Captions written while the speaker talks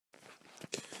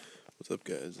What's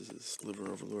up, guys? This is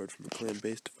Sliver Overlord from the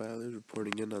clan-based Defilers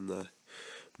reporting in on the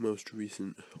most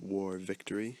recent war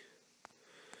victory.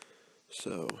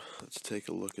 So, let's take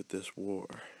a look at this war.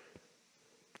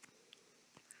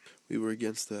 We were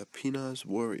against the Pinas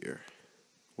Warrior.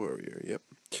 Yep.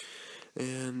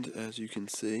 And as you can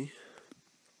see,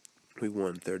 we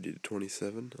won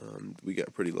 30-27. We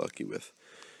got pretty lucky with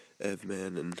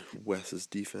Evman and Wes's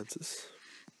defenses.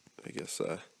 I guess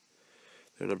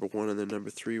their number 1 and their number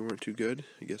 3 weren't too good.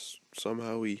 I guess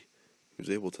somehow he was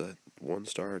able to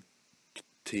 1-star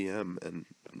TM and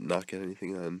not get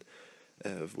anything on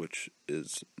Ev, which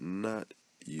is not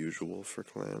usual for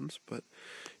clans, but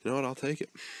you know what, I'll take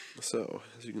it. So,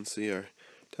 as you can see, our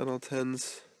 10 all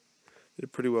 10s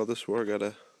did pretty well this war. Got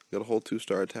a whole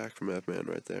 2-star attack from Evman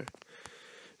right there.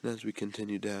 And as we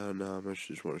continue down, I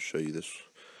just want to show you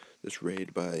this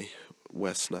raid by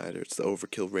Wes Snyder. It's the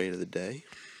overkill raid of the day.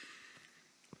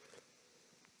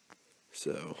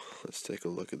 So, let's take a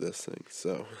look at this thing.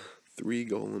 So, 3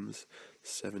 golems,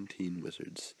 17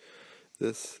 wizards.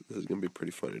 This is going to be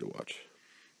pretty funny to watch.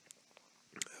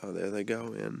 Oh, there they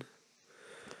go, and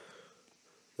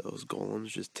those golems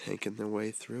just tanking their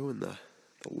way through, and the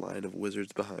line of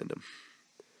wizards behind them.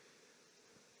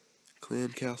 Clan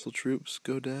castle troops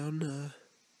go down.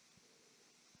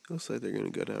 Looks like they're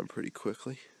going to go down pretty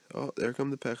quickly. Oh, there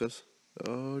come the P.E.K.K.A.s.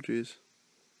 Oh, jeez.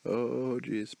 Oh,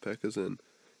 jeez. P.E.K.K.A.s in.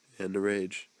 And the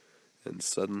rage. And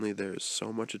suddenly there's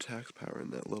so much attack power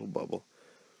in that little bubble.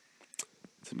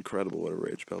 It's incredible what a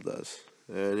rage spell does.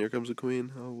 And here comes the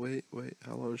queen. Oh, wait.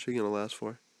 How long is she going to last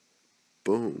for?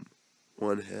 Boom.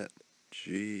 1 hit.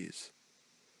 Jeez.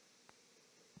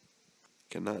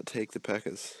 Cannot take the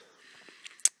P.E.K.K.A.s.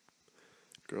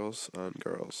 Girls on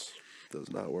girls.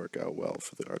 Does not work out well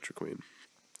for the archer queen.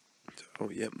 Oh,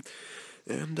 yep.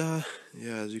 And,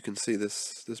 yeah, as you can see,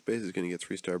 this base is going to get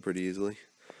 3-star pretty easily.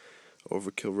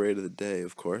 Overkill raid of the day,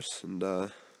 of course. And,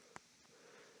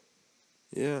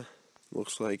 yeah,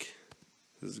 looks like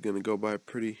this is going to go by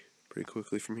pretty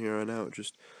quickly from here on out.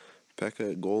 Just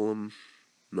P.E.K.K.A, golem,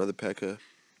 another P.E.K.K.A,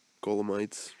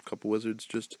 golemites, a couple wizards,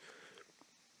 just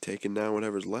taking down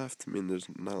whatever's left. I mean, there's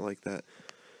not like that.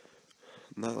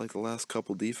 Not like the last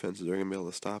couple defenses are going to be able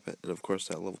to stop it. And of course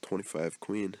that level 25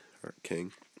 queen, or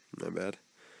king, my bad.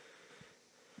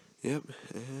 Yep,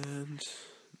 and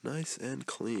nice and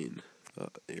clean.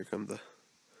 Here come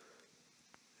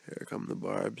the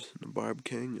barbs, and the barb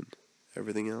king, and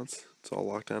everything else. It's all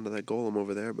locked onto that golem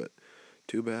over there, but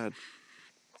too bad.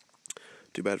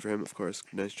 Too bad for him, of course.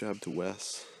 Nice job to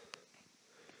Wes.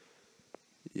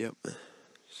 Yep.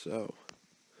 So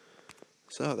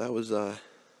that was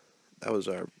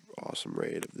our awesome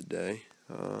raid of the day.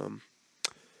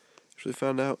 Actually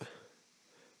found out,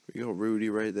 we go Rudy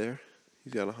right there.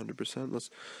 He's got 100%. Let's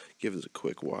give this a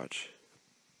quick watch.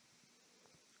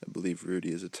 I believe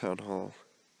Rudy is a Town Hall.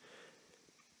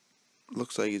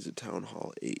 Looks like he's a Town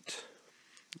Hall 8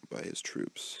 by his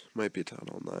troops. Might be a Town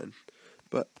Hall 9.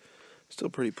 But still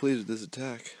pretty pleased with this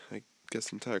attack. I guess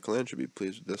the entire clan should be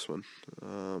pleased with this one.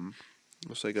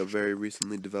 Looks like a very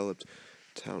recently developed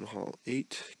Town Hall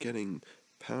 8 getting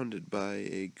pounded by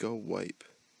a go wipe.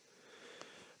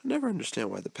 I never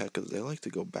understand why the P.E.K.K.A.s, they like to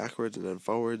go backwards and then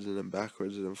forwards and then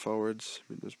backwards and then forwards.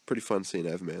 I mean, it was pretty fun seeing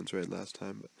Evman's raid last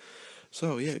time. But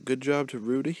so, yeah, good job to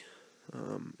Rudy.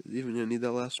 Is he even going to need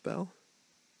that last spell?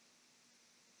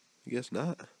 I guess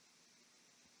not.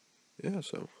 Yeah,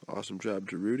 so awesome job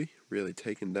to Rudy. Really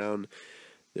taking down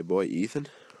their boy Ethan.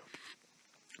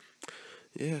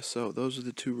 Yeah, so those are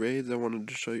the 2 raids I wanted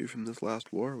to show you from this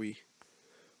last war. We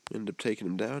ended up taking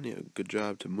them down. Yeah, good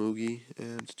job to Moogie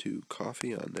and to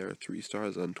Coffee on their 3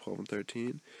 stars on 12 and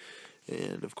 13.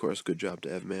 And, of course, good job to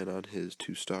Evman on his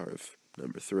 2-star of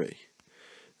number 3.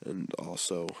 And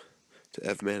also to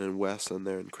Evman and Wes on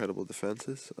their incredible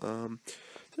defenses. Let's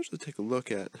just take a look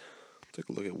at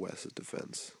Wes's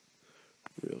defense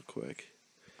real quick.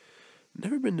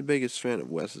 Never been the biggest fan of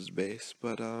Wes's base,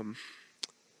 but I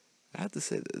have to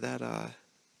say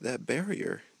that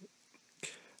barrier,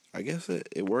 I guess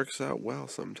it works out well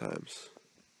sometimes.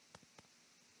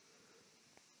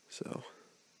 So,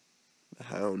 the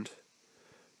Hound,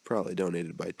 probably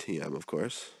donated by TM, of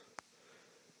course.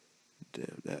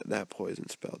 Damn, that poison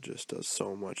spell just does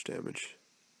so much damage.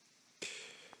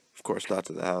 Of course, not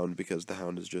to the Hound, because the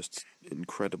Hound is just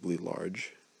incredibly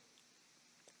large.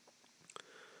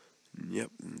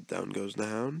 Yep, down goes the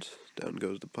Hound, down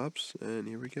goes the pups, and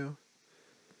here we go.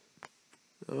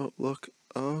 Oh, look.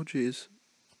 Oh, jeez.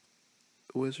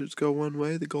 The wizards go one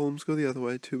way, the golems go the other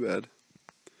way. Too bad.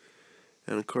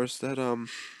 And of course, that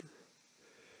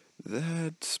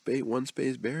one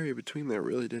space barrier between there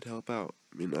really did help out.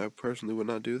 I mean, I personally would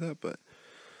not do that, but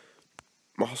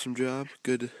awesome job.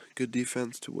 Good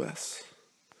defense to Wes.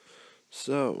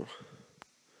 So,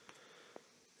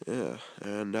 yeah,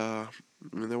 and I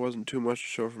mean, there wasn't too much to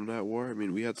show from that war. I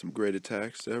mean, we had some great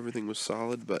attacks. Everything was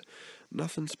solid, but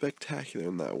nothing spectacular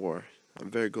in that war.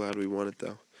 I'm very glad we won it,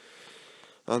 though.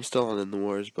 I'm still on in the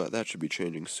wars, but that should be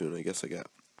changing soon. I guess I got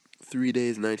 3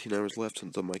 days, 19 hours left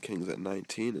until my king's at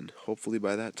 19, and hopefully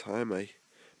by that time I'm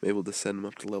able to send him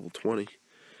up to level 20.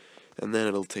 And then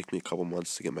it'll take me a couple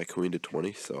months to get my queen to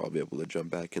 20, so I'll be able to jump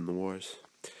back in the wars.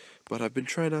 But I've been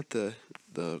trying out the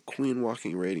queen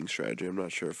walking raiding strategy. I'm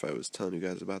not sure if I was telling you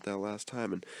guys about that last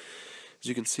time. And as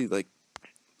you can see, like,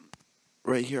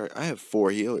 right here, I have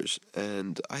 4 healers.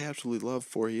 And I absolutely love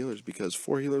 4 healers because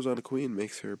 4 healers on a queen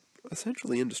makes her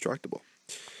essentially indestructible.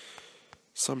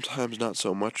 Sometimes not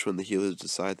so much when the healers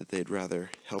decide that they'd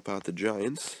rather help out the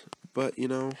giants. But, you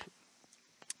know,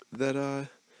 that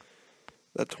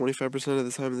 25% of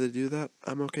the time they do that,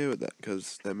 I'm okay with that,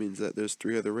 because that means that there's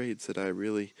 3 other raids that I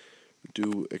really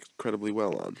do incredibly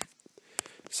well on.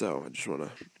 So I just want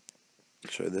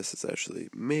to show you this. It's actually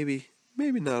maybe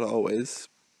not always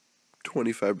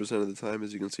 25% of the time,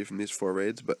 as you can see from these 4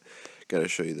 raids, but gotta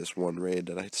show you this one raid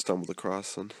that I stumbled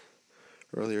across on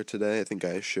earlier today. I think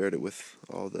I shared it with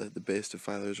all the base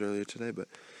defilers earlier today, but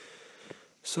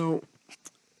so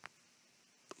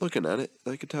looking at it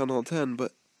like a Town Hall 10,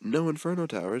 but no Inferno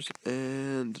Towers,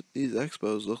 and these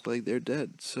Expos look like they're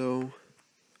dead, so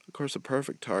of course a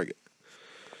perfect target.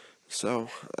 So,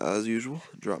 as usual,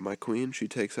 drop my queen. She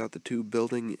takes out the 2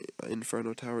 building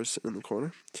Inferno Towers sitting in the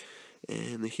corner,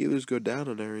 and the healers go down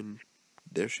on her, and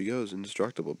there she goes,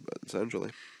 indestructible,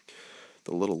 essentially.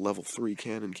 The little level 3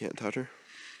 cannon can't touch her,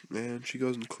 and she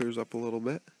goes and clears up a little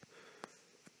bit,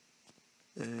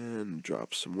 and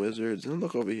drops some wizards, and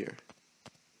look over here.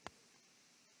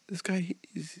 This guy,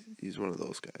 he's one of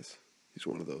those guys. He's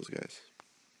one of those guys.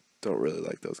 Don't really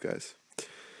like those guys.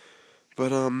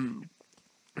 But,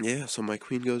 yeah, so my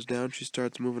queen goes down, she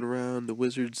starts moving around, the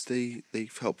wizards, they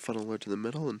help funnel her to the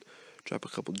middle and drop a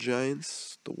couple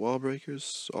giants, the wall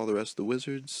breakers, all the rest of the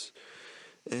wizards,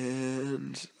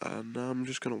 and now I'm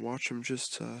just going to watch them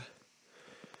just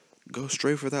go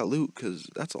straight for that loot, because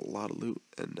that's a lot of loot,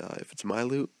 and if it's my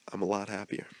loot, I'm a lot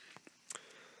happier.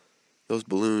 Those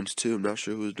balloons, too, I'm not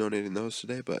sure who was donating those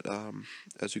today, but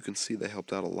as you can see, they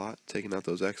helped out a lot, taking out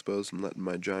those expos and letting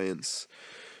my giants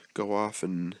go off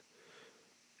and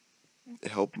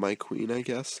help my queen, I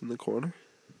guess, in the corner.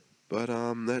 But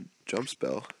that jump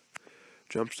spell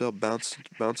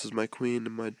bounces my queen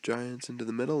and my giants into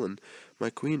the middle, and my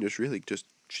queen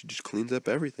she just cleans up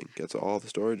everything, gets all the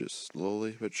storages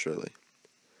slowly but surely.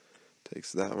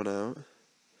 Takes that one out,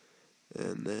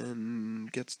 and then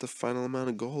gets the final amount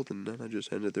of gold, and then I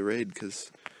just ended the raid,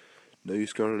 because no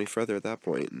use going any further at that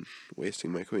point and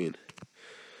wasting my queen.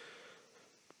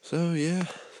 So yeah,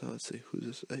 so let's see, who's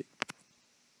this? Hey.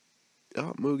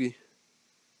 Oh, Moogie.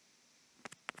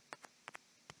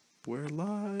 We're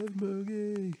live,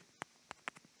 Moogie.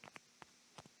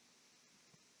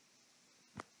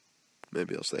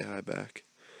 Maybe I'll say hi back.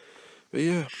 But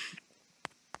yeah.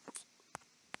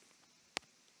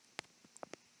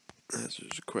 Let's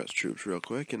just request troops real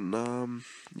quick, and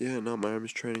yeah, no, my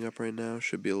army's training up right now.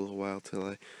 Should be a little while till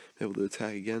I'm able to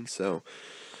attack again, so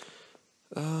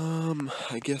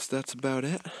I guess that's about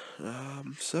it.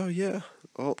 So yeah,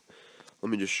 well, let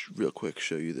me just real quick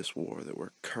show you this war that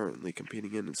we're currently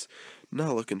competing in. It's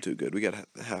not looking too good. We got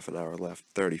half an hour left,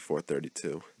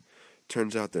 34-32.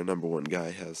 Turns out their number 1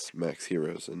 guy has max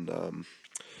heroes, and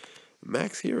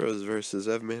max heroes versus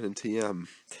Evman and TM,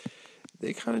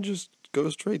 they kind of just go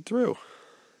straight through.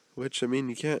 Which, I mean,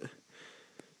 you can't,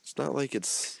 it's not like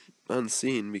it's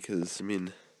unseen, because, I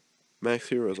mean, max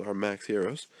heroes are max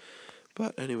heroes.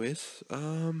 But anyways,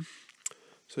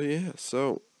 so yeah,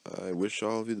 so I wish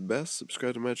all of you the best.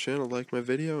 Subscribe to my channel, like my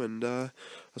video, and I'll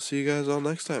see you guys all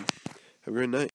next time. Have a great night.